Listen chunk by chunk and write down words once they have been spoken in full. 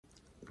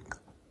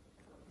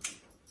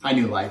Hi,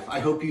 New Life.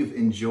 I hope you've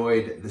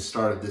enjoyed the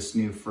start of this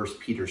new First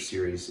Peter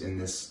series in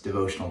this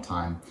devotional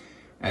time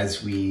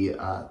as we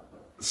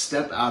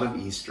step out of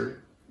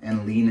Easter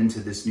and lean into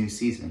this new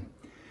season.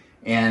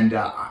 And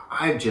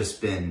I've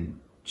just been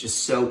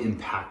so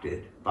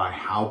impacted by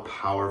how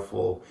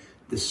powerful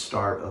the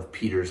start of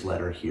Peter's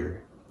letter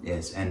here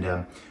is. And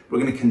we're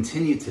going to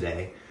continue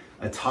today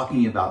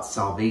talking about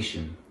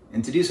salvation.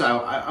 And to do so,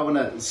 I want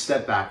to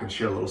step back and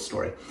share a little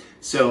story.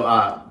 So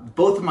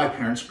both of my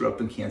parents grew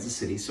up in Kansas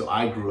City, so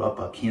I grew up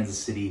a Kansas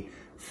City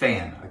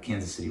fan, a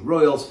Kansas City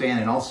Royals fan,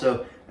 and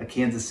also a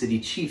Kansas City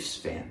Chiefs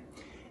fan.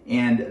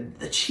 And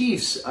the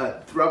Chiefs,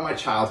 throughout my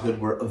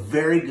childhood, were a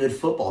very good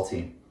football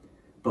team,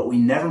 but we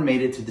never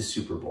made it to the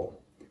Super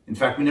Bowl. In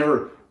fact, we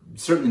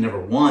certainly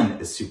never won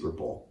a Super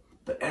Bowl.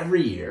 But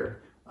every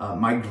year,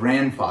 my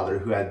grandfather,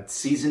 who had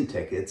season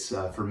tickets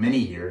for many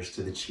years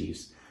to the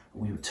Chiefs,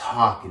 we would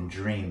talk and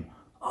dream,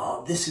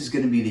 oh, this is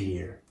going to be the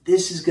year.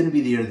 This is going to be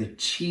the year the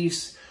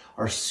Chiefs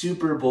are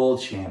Super Bowl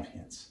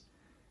champions.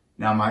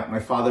 Now, my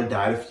father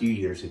died a few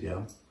years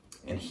ago,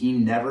 and he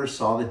never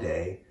saw the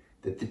day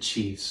that the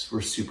Chiefs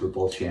were Super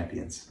Bowl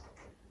champions.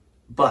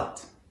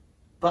 But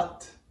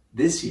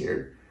this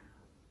year,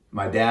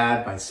 my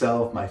dad,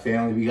 myself, my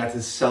family, we got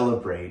to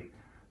celebrate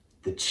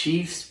the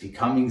Chiefs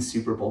becoming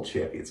Super Bowl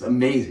champions.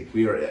 Amazing.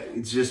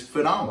 It's just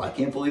phenomenal. I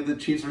can't believe the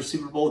Chiefs are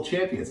Super Bowl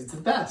champions. It's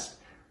the best.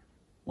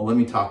 Well, let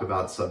me talk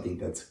about something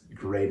that's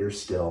greater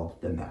still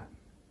than that.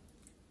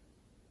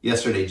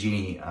 Yesterday,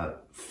 Jeannie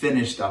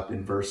finished up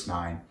in verse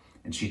 9,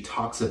 and she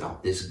talks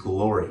about this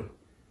glory,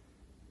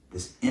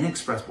 this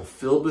inexpressible,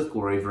 filled with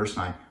glory, verse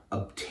 9,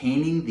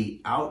 obtaining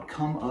the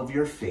outcome of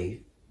your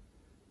faith,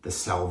 the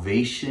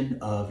salvation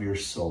of your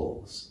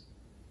souls.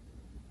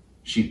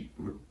 She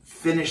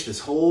finished this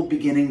whole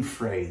beginning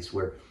phrase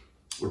where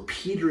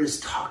Peter is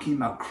talking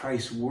about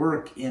Christ's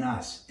work in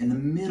us in the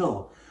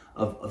middle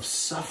of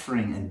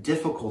suffering and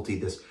difficulty.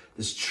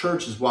 This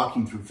church is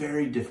walking through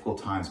very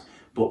difficult times.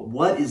 But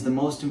what is the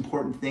most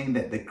important thing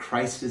that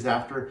Christ is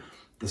after?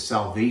 The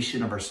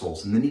salvation of our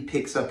souls. And then he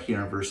picks up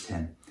here in verse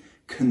 10.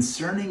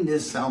 Concerning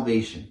this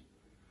salvation,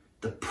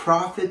 the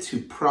prophets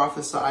who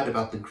prophesied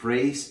about the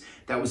grace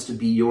that was to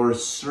be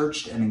yours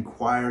searched and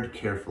inquired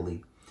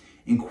carefully,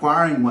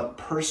 inquiring what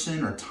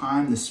person or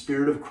time the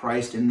Spirit of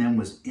Christ in them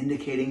was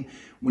indicating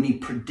when he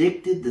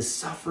predicted the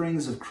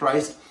sufferings of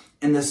Christ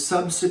and the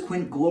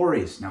subsequent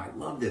glories. Now, I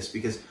love this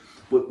because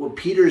what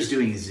Peter is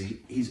doing is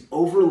he's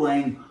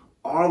overlaying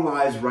our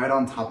lives right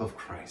on top of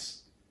Christ.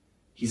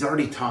 He's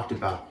already talked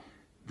about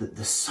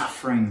the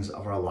sufferings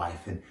of our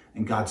life,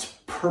 and God's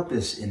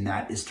purpose in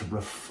that is to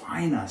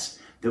refine us,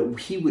 that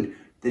he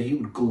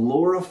would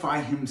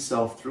glorify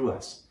himself through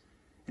us.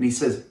 And he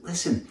says,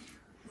 listen,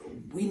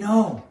 we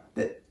know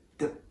that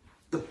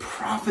the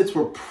prophets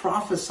were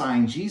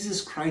prophesying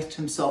Jesus Christ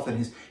himself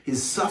and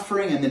his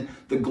suffering, and then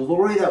the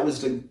glory that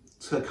was to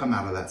come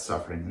out of that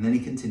suffering. And then he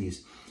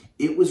continues,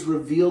 it was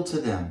revealed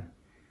to them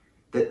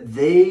that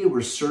they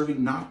were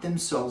serving not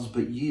themselves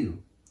but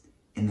you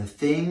in the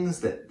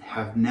things that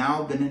have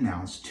now been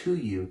announced to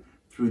you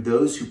through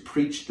those who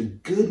preach the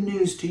good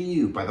news to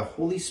you by the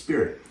Holy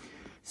Spirit,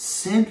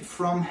 sent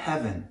from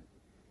heaven,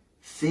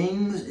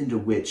 things into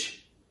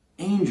which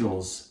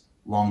angels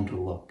long to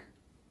look.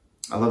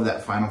 I love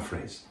that final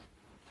phrase.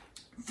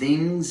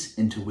 Things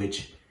into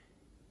which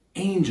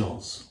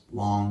angels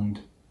longed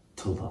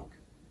to look.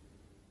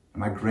 And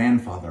my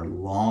grandfather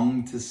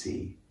longed to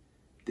see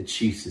the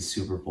Chiefs as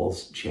Super Bowl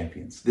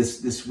champions.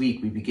 This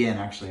week we began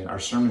actually in our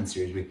sermon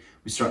series.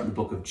 We start in the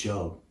book of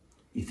Job.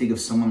 You think of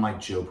someone like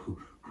Job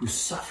who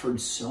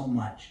suffered so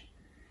much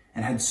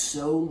and had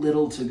so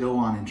little to go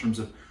on in terms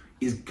of,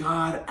 is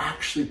God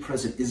actually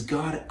present? Is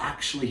God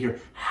actually here?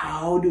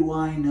 How do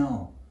I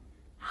know?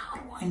 How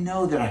do I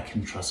know that I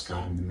can trust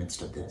God in the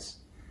midst of this?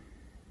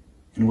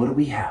 And what do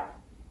we have?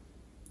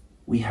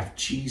 We have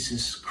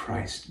Jesus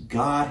Christ,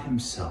 God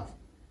himself,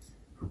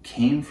 who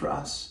came for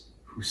us,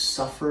 who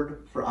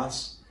suffered for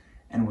us,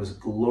 and was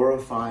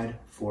glorified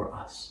for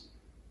us.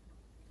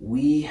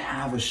 We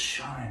have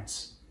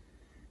assurance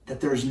that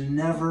there's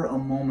never a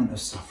moment of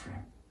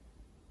suffering.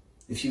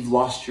 If you've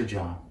lost your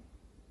job,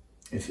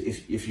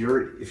 if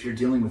you're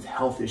dealing with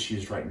health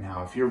issues right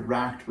now, if you're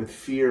racked with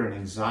fear and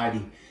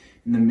anxiety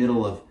in the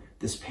middle of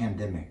this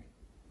pandemic,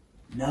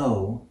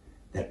 know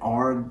that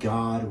our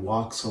God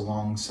walks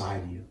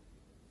alongside you.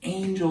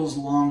 Angels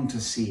long to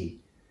see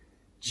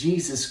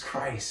Jesus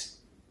Christ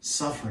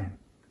suffering,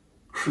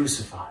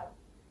 crucified,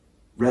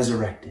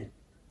 resurrected.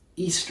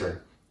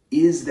 Easter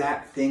is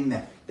that thing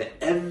that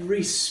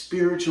every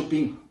spiritual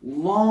being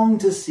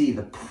longs to see,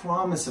 the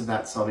promise of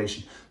that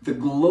salvation, the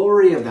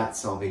glory of that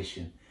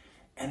salvation.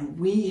 And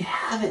we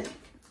have it.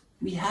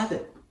 We have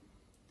it.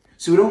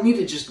 So we don't need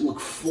to just look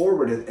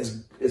forward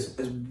as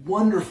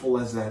wonderful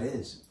as that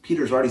is.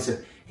 Peter's already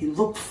said, hey,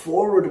 look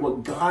forward to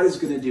what God is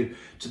going to do,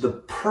 to the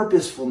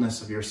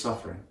purposefulness of your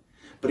suffering.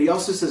 But he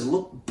also says,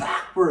 look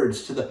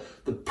backwards to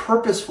the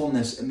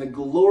purposefulness and the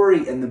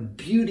glory and the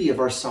beauty of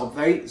our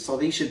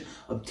salvation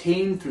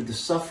obtained through the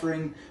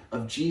suffering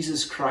of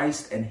Jesus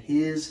Christ and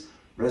his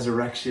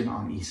resurrection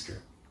on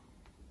Easter.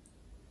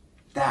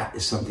 That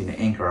is something to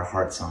anchor our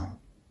hearts on.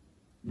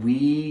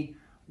 We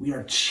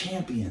are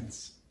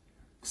champions.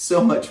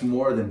 So much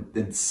more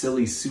than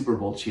silly Super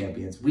Bowl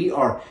champions. We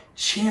are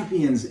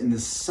champions in the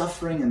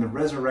suffering and the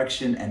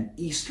resurrection and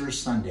Easter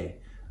Sunday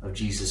of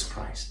Jesus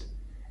Christ.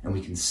 And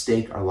we can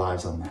stake our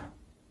lives on that.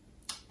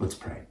 Let's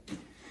pray.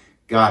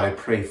 God, I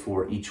pray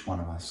for each one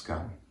of us,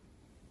 God.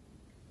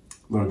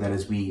 Lord, that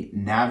as we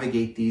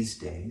navigate these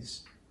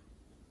days,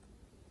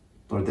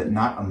 Lord, that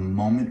not a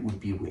moment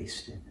would be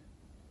wasted.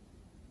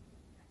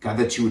 God,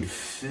 that you would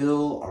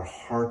fill our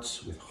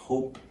hearts with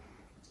hope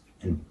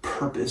and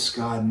purpose,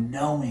 God,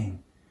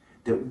 knowing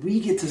that we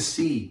get to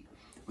see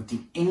what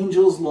the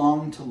angels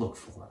long to look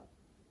for.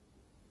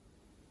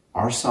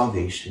 Our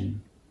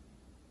salvation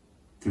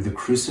through the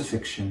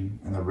crucifixion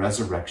and the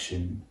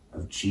resurrection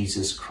of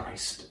Jesus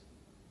Christ.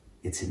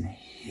 It's in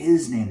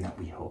his name that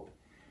we hope,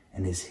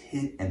 and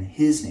in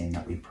his name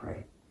that we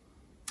pray.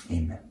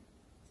 Amen.